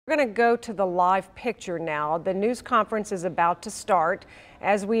We're going to go to the live picture now. The news conference is about to start.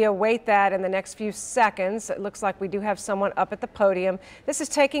 As we await that in the next few seconds, it looks like we do have someone up at the podium. This is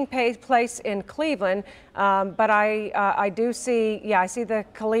taking place in Cleveland, but I do see, I see the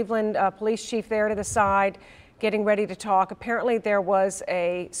Cleveland police chief there to the side getting ready to talk. Apparently there was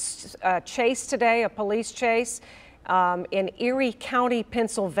a chase today, a police chase in Erie County,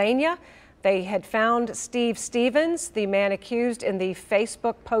 Pennsylvania. They had found Steve Stevens, the man accused in the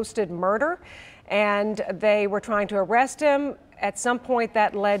Facebook posted murder, and they were trying to arrest him. At some point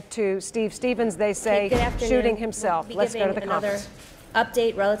that led to Steve Stevens, they say, shooting himself. Let's go to the conference. Another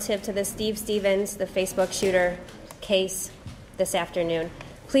update relative to the Steve Stevens, the Facebook shooter case this afternoon.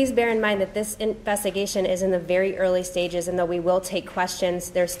 Please bear in mind that this investigation is in the very early stages, and though we will take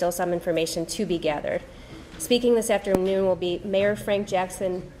questions, there's still some information to be gathered. Speaking this afternoon will be Mayor Frank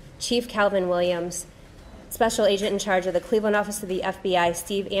Jackson, Chief Calvin Williams, Special Agent in charge of the Cleveland office of the FBI,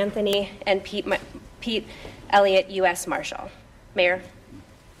 Steve Anthony, and Pete Elliott, U.S. Marshal. Mayor.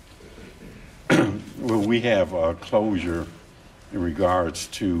 Well, we have closure in regards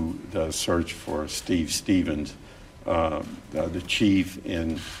to the search for Steve Stevens. The chief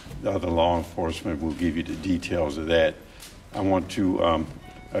and the other law enforcement will give you the details of that. I want to,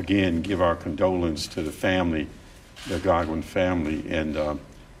 again, give our condolence to the family, the Godwin family, and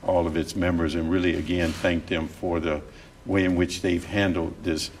all of its members, and really, again, thank them for the way in which they've handled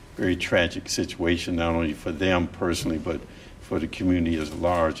this very tragic situation, not only for them personally, but for the community as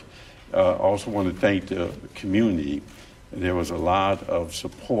large. Also want to thank the community. There was a lot of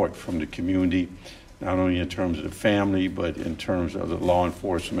support from the community, not only in terms of the family, but in terms of the law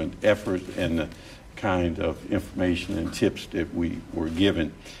enforcement effort and the kind of information and tips that we were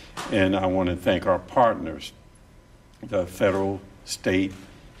given. And I want to thank our partners, the federal, state,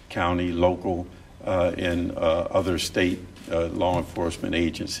 county, local, and other state law enforcement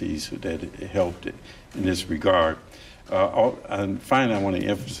agencies that helped in this regard. And finally, I want to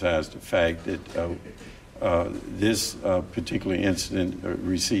emphasize the fact that this particular incident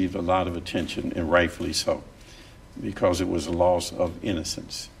received a lot of attention, and rightfully so, because it was a loss of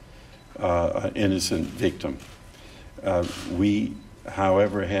innocence, an innocent victim. We,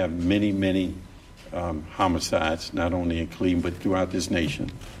 however, have many homicides, not only in Cleveland, but throughout this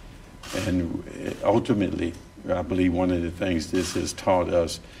nation. And ultimately, I believe one of the things this has taught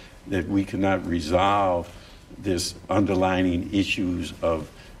us, that we cannot resolve this underlying issues of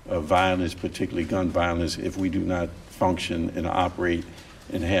violence, particularly gun violence, if we do not function and operate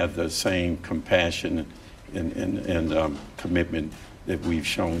and have the same compassion and commitment that we've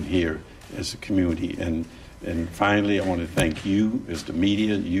shown here as a community. And finally, I want to thank you as the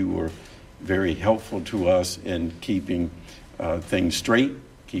media. You were very helpful to us in keeping things straight,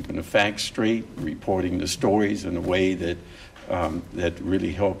 keeping the facts straight, reporting the stories in a way that that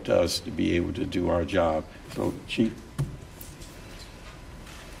really helped us to be able to do our job. So, Chief.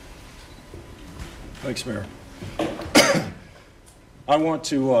 Thanks, Mayor. I want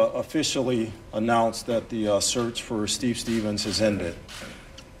to officially announce that the search for Steve Stevens has ended.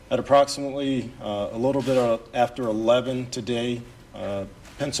 At approximately a little bit after 11 today,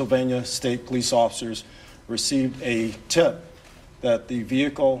 Pennsylvania State Police officers received a tip that the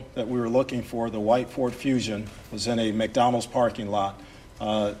vehicle that we were looking for, the white Ford Fusion, was in a McDonald's parking lot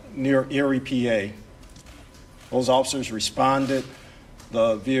near Erie, PA. Those officers responded.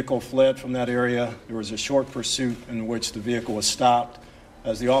 The vehicle fled from that area. There was a short pursuit in which the vehicle was stopped.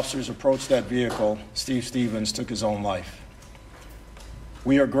 As the officers approached that vehicle, Steve Stevens took his own life.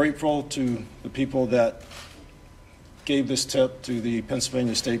 We are grateful to the people that gave this tip to the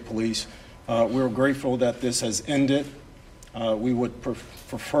Pennsylvania State Police. We're grateful that this has ended. We would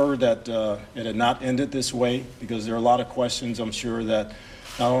prefer that it had not ended this way, because there are a lot of questions, I'm sure, that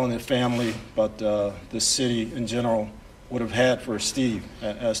not only the family but the city in general would have had for Steve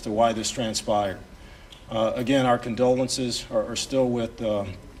as to why this transpired. Again, our condolences are still with the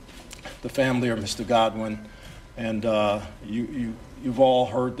family of Mr. Godwin, and you've all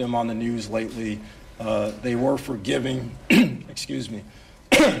heard them on the news lately. They were forgiving, excuse me,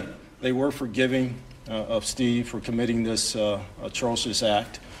 they were forgiving of Steve for committing this atrocious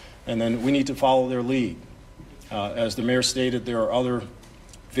act, and then we need to follow their lead. As the mayor stated, there are other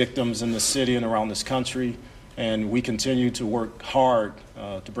victims in the city and around this country, and we continue to work hard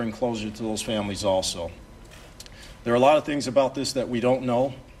to bring closure to those families also. There are a lot of things about this that we don't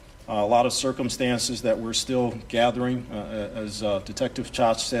know, a lot of circumstances that we're still gathering. As Detective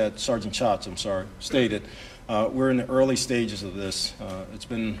Chotch said, Sergeant Chotch, I'm sorry, stated, we're in the early stages of this. It's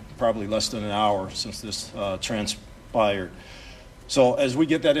been probably less than an hour since this transpired. So as we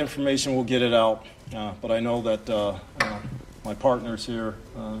get that information, we'll get it out. But I know that my partners here,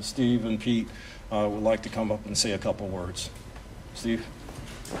 Steve and Pete, would like to come up and say a couple words. Steve?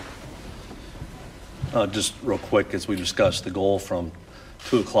 Just real quick, as we discussed, the goal from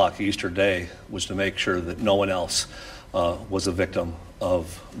 2 o'clock Easter Day was to make sure that no one else was a victim of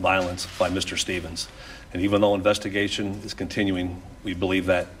violence by Mr. Stevens. And even though investigation is continuing, we believe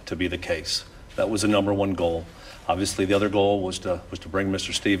that to be the case. That was the #1 goal. Obviously, the other goal was to bring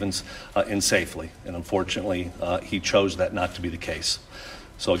Mr. Stevens in safely, and unfortunately, he chose that not to be the case.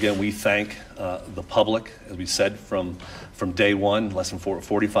 So again, we thank the public. As we said from day one, less than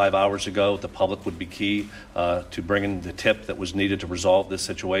 45 hours ago, the public would be key to bringing the tip that was needed to resolve this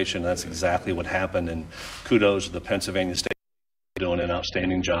situation. That's exactly what happened, and kudos to the Pennsylvania State doing an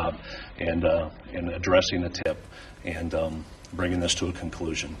outstanding job and addressing the tip and bringing this to a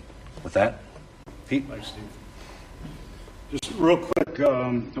conclusion. With that, Pete. Thanks, Steve. Just real quick, I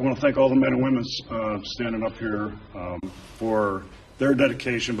want to thank all the men and women standing up here for their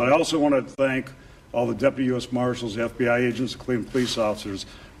dedication, but I also want to thank all the Deputy U.S. Marshals, the FBI agents, the Cleveland police officers,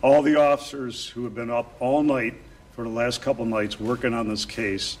 all the officers who have been up all night for the last couple nights working on this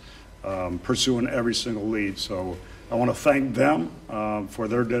case, pursuing every single lead. So I want to thank them for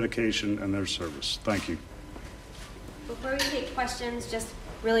their dedication and their service. Thank you. Before we take questions, just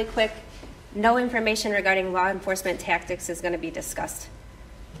really quick, no information regarding law enforcement tactics is going to be discussed.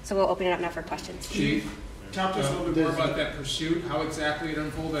 So we'll open it up now for questions. Chief, talk to us a little bit more about that pursuit, how exactly it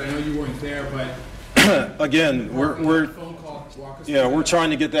unfolded. I know you weren't there, but Again, we're phone call, walk us yeah, through we're that. trying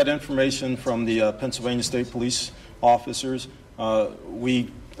to get that information from the Pennsylvania State Police officers. We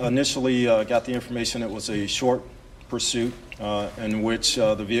initially got the information it was a short pursuit in which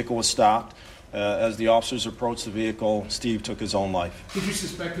the vehicle was stopped. As the officers approached the vehicle, Steve took his own life. Did you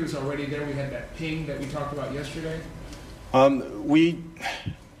suspect he was already there? We had that ping that we talked about yesterday.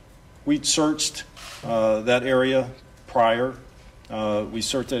 We searched that area prior. We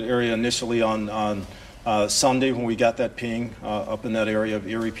searched that area initially on Sunday when we got that ping up in that area of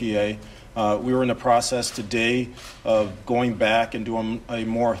Erie, PA. We were in the process today of going back and doing a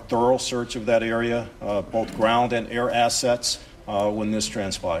more thorough search of that area, both ground and air assets, when this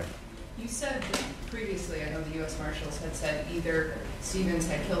transpired. You said previously, I know the U.S. Marshals had said either Stevens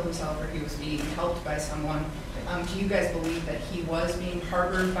had killed himself or he was being helped by someone. Do you guys believe that he was being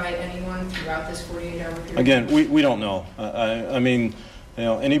harbored by anyone throughout this 48-hour period? Again, we don't know. I mean, you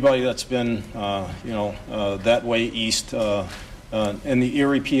know, anybody that's been, that way east in the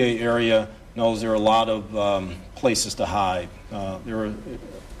Erie, PA area knows there are a lot of places to hide. There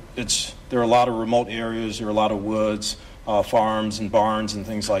are a lot of remote areas. There are a lot of woods, farms and barns and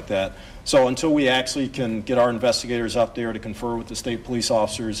things like that. So until we actually can get our investigators up there to confer with the state police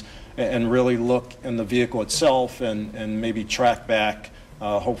officers and really look in the vehicle itself and maybe track back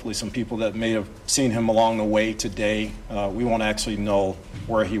hopefully some people that may have seen him along the way today, we won't actually know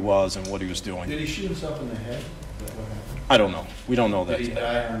where he was and what he was doing. Did he shoot himself in the head? I don't know. We don't know that Did he yet.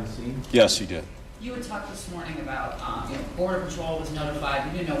 die on the scene? Yes, he did. You had talked this morning about Border Patrol was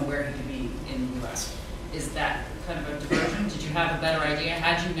notified. You didn't know where he could be in the U.S. Is that kind of a diversion? Did you have a better idea?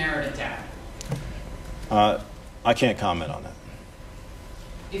 How'd you narrow it down? I can't comment on that.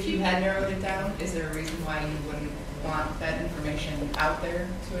 If you had narrowed it down, is there a reason why you wouldn't want that information out there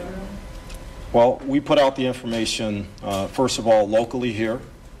to everyone? Well, we put out the information, first of all, locally here.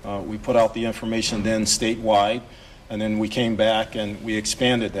 We put out the information then statewide, and then we came back and we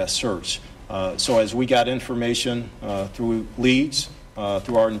expanded that search. So as we got information through leads,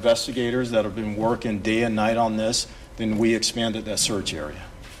 through our investigators that have been working day and night on this, then we expanded that search area.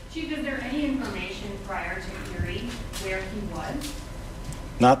 Chief, is there any information prior to Erie where he was?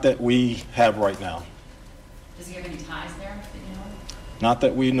 Not that we have right now. Does he have any ties there that you know of? Not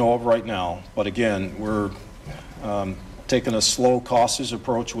that we know of right now, but again, we're taking a slow, cautious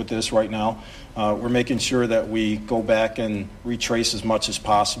approach with this right now. We're making sure that we go back and retrace as much as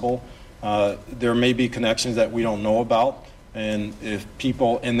possible. There may be connections that we don't know about, and if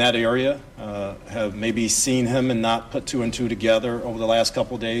people in that area have maybe seen him and not put two and two together over the last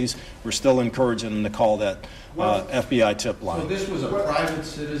couple of days, we're still encouraging them to call that FBI tip line. So this was a private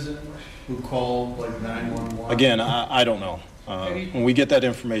citizen who called like 911? Again, I don't know. When we get that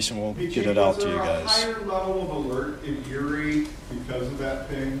information, we'll get it out to you guys. Was there a higher level of alert in Erie because of that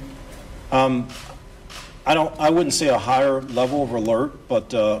ping? I wouldn't say a higher level of alert,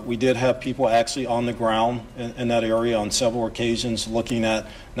 but we did have people actually on the ground in that area on several occasions looking at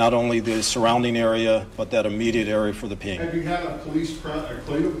not only the surrounding area, but that immediate area for the ping. Have you had a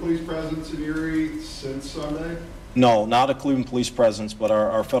Cleveland police presence in Erie since Sunday? No, not a Cleveland police presence, but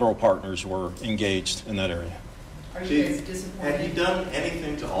our federal partners were engaged in that area. Are you guys disappointed? Had he done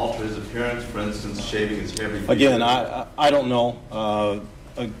anything to alter his appearance, for instance, shaving his hair before? Again, I don't know.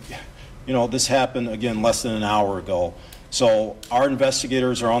 You know, this happened, again, less than an hour ago. So our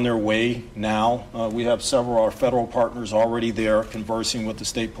investigators are on their way now. We have several of our federal partners already there conversing with the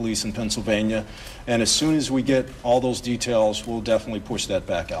state police in Pennsylvania. And as soon as we get all those details, we'll definitely push that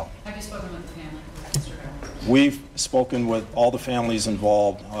back out. Have you spoken with the family, Mr. Howard? We've spoken with all the families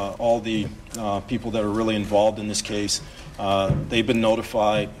involved, all the people that are really involved in this case. They've been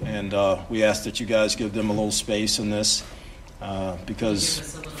notified, and we ask that you guys give them a little space in this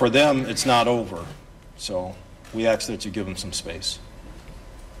because for them, it's not over. So we ask that you give them some space.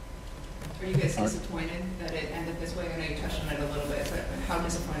 Are you guys disappointed that it ended this way? I know you touched on it a little bit, but how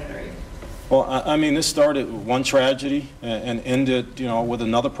disappointed are you? Well, I mean, this started with one tragedy and ended, you know, with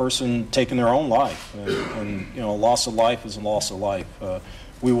another person taking their own life. And you know, loss of life is a loss of life.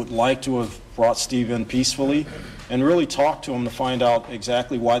 We would like to have brought Steve in peacefully and really talk to him to find out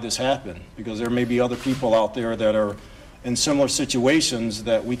exactly why this happened, because there may be other people out there that are in similar situations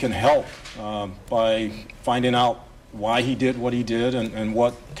that we can help by finding out why he did what he did and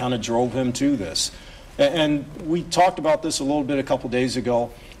what kind of drove him to this. And we talked about this a little bit a couple days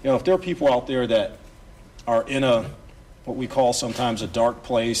ago. You know, if there are people out there that are in what we call sometimes a dark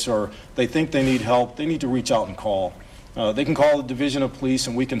place, or they think they need help, they need to reach out and call. They can call the Division of Police,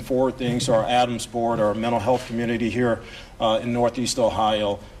 and we can forward things to our Adams Board, our mental health community here in Northeast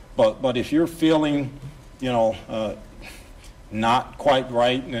Ohio. But if you're feeling, you know, not quite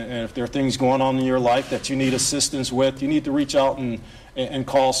right, and if there are things going on in your life that you need assistance with, you need to reach out and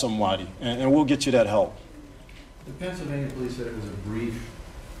call somebody, and we'll get you that help. The Pennsylvania police said it was a brief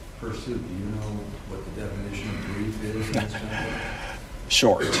pursuit. Do you know what the definition of brief is in this country?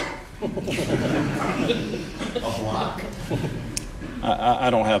 Short. A block? I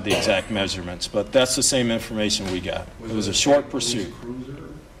don't have the exact measurements, but that's the same information we got. It was a short pursuit. Cruiser?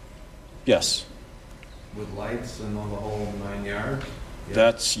 Yes. With lights and on the whole 9 yards?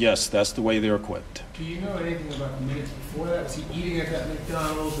 Yeah. Yes, that's the way they're equipped. Do you know anything about the minutes before that? Was he eating at that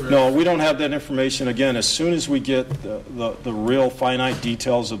McDonald's? Or No, we don't have that information. Again, as soon as we get the real finite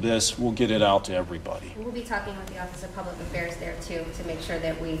details of this, we'll get it out to everybody. We'll be talking with the Office of Public Affairs there too to make sure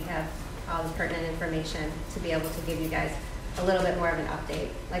that we have all the pertinent information to be able to give you guys a little bit more of an update.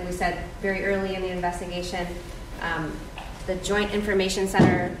 Like we said, very early in the investigation, the Joint Information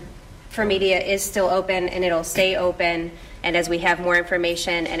Center for Media is still open, and it'll stay open. And as we have more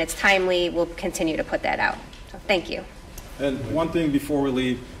information and it's timely, we'll continue to put that out. So thank you. And one thing before we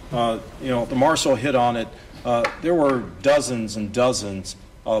leave, you know, the marshal hit on it. There were dozens and dozens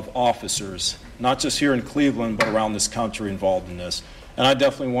of officers, not just here in Cleveland, but around this country involved in this. And I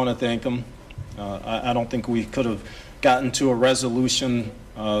definitely want to thank them. I don't think we could have gotten to a resolution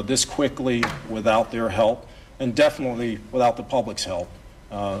this quickly without their help, and definitely without the public's help.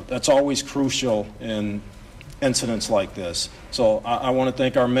 That's always crucial in incidents like this. So I want to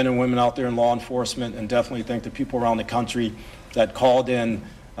thank our men and women out there in law enforcement, and definitely thank the people around the country that called in,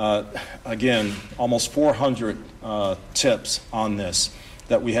 again, almost 400 tips on this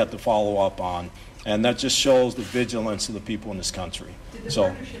that we had to follow up on. And that just shows the vigilance of the people in this country. Did the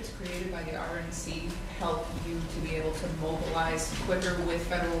partnerships created by the RNC help you to be able to mobilize quicker with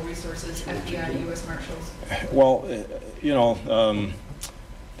federal resources, FBI, U.S. Marshals? Well, you know,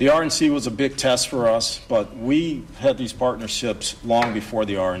 the RNC was a big test for us, but we had these partnerships long before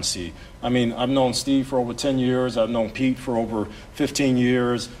the RNC. I mean, I've known Steve for over 10 years. I've known Pete for over 15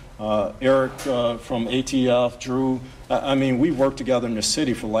 years. Eric from ATF, Drew. I mean, we worked together in the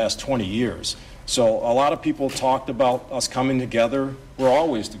city for the last 20 years. So a lot of people talked about us coming together. We're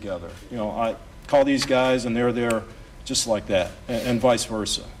always together. You know, I call these guys and they're there just like that, and vice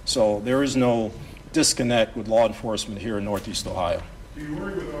versa. So there is no disconnect with law enforcement here in Northeast Ohio. Do you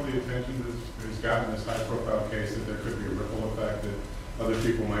worry with all the attention that has gotten this high-profile case that there could be a ripple effect that other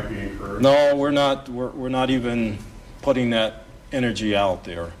people might be encouraged? No, we're not. We're not even putting that energy out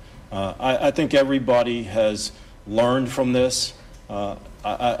there. I think everybody has learned from this.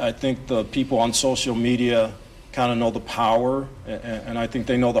 I think the people on social media kind of know the power, and I think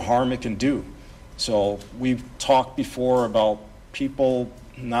they know the harm it can do. So we've talked before about people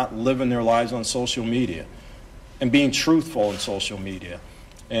not living their lives on social media and being truthful in social media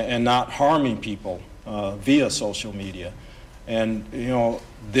and not harming people via social media. And, you know,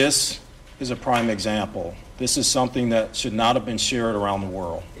 this is a prime example. This is something that should not have been shared around the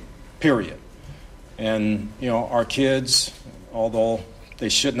world, period. And, you know, our kids, although they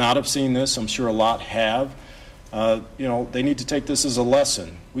should not have seen this, I'm sure a lot have, you know, they need to take this as a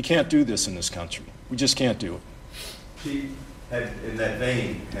lesson. We can't do this in this country. We just can't do it. Pete, In that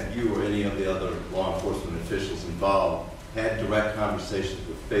vein, have you or any of the other law enforcement officials involved had direct conversations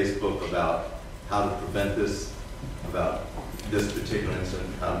with Facebook about how to prevent this, about this particular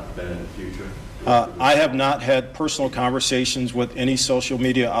incident, how to prevent it in the future? I have not had personal conversations with any social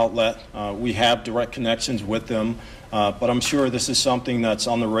media outlet. We have direct connections with them, but I'm sure this is something that's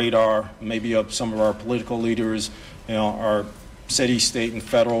on the radar, maybe of some of our political leaders, our city, state, and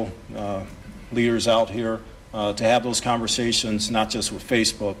federal leaders out here, to have those conversations, not just with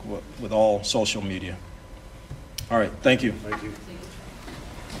Facebook, with all social media. All right, thank you. Thank you.